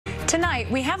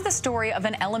Tonight, we have the story of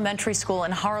an elementary school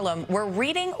in Harlem where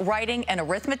reading, writing, and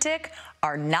arithmetic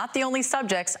are not the only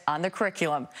subjects on the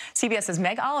curriculum. CBS's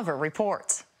Meg Oliver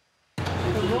reports.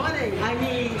 Good morning. I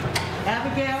need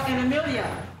Abigail and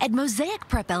Amelia. At Mosaic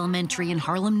Prep Elementary in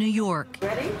Harlem, New York.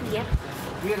 Ready? Yep.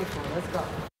 Beautiful. Let's go.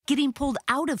 Getting pulled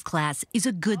out of class is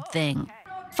a good thing.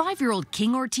 5-year-old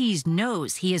King Ortiz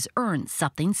knows he has earned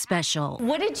something special.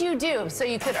 What did you do so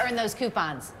you could earn those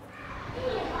coupons?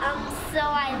 So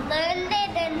I learned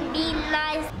it and be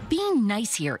nice. Being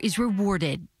nice here is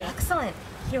rewarded. Excellent.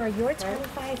 Here are your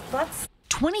 25 bucks.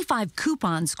 25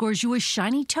 coupons scores you a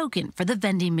shiny token for the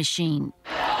vending machine.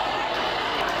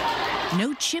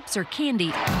 No chips or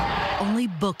candy, only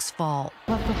books fall.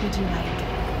 What book would you like?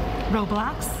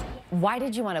 Roblox? Why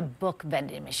did you want a book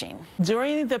vending machine?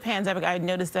 During the pandemic, I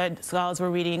noticed that scholars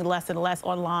were reading less and less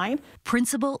online.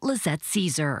 Principal Lizette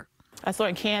Caesar. I saw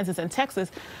in Kansas and Texas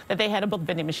that they had a book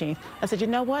vending machine. I said, you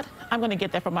know what? I'm going to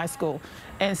get that for my school.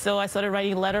 And so I started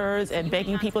writing letters and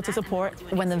begging people to support.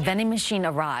 When the vending machine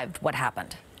arrived, what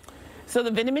happened? So the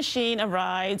vending machine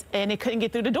arrived and it couldn't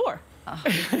get through the door.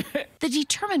 The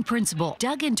determined principal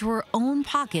dug into her own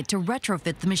pocket to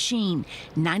retrofit the machine.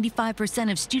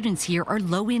 95% of students here are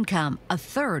low income. A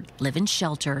third live in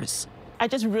shelters. I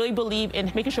just really believe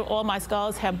in making sure all my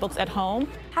scholars have books at home.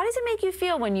 How does it make you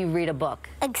feel when you read a book?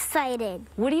 Excited.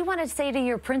 What do you want to say to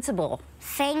your principal?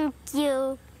 Thank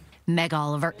you. Meg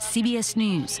Oliver, CBS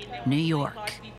News, New York.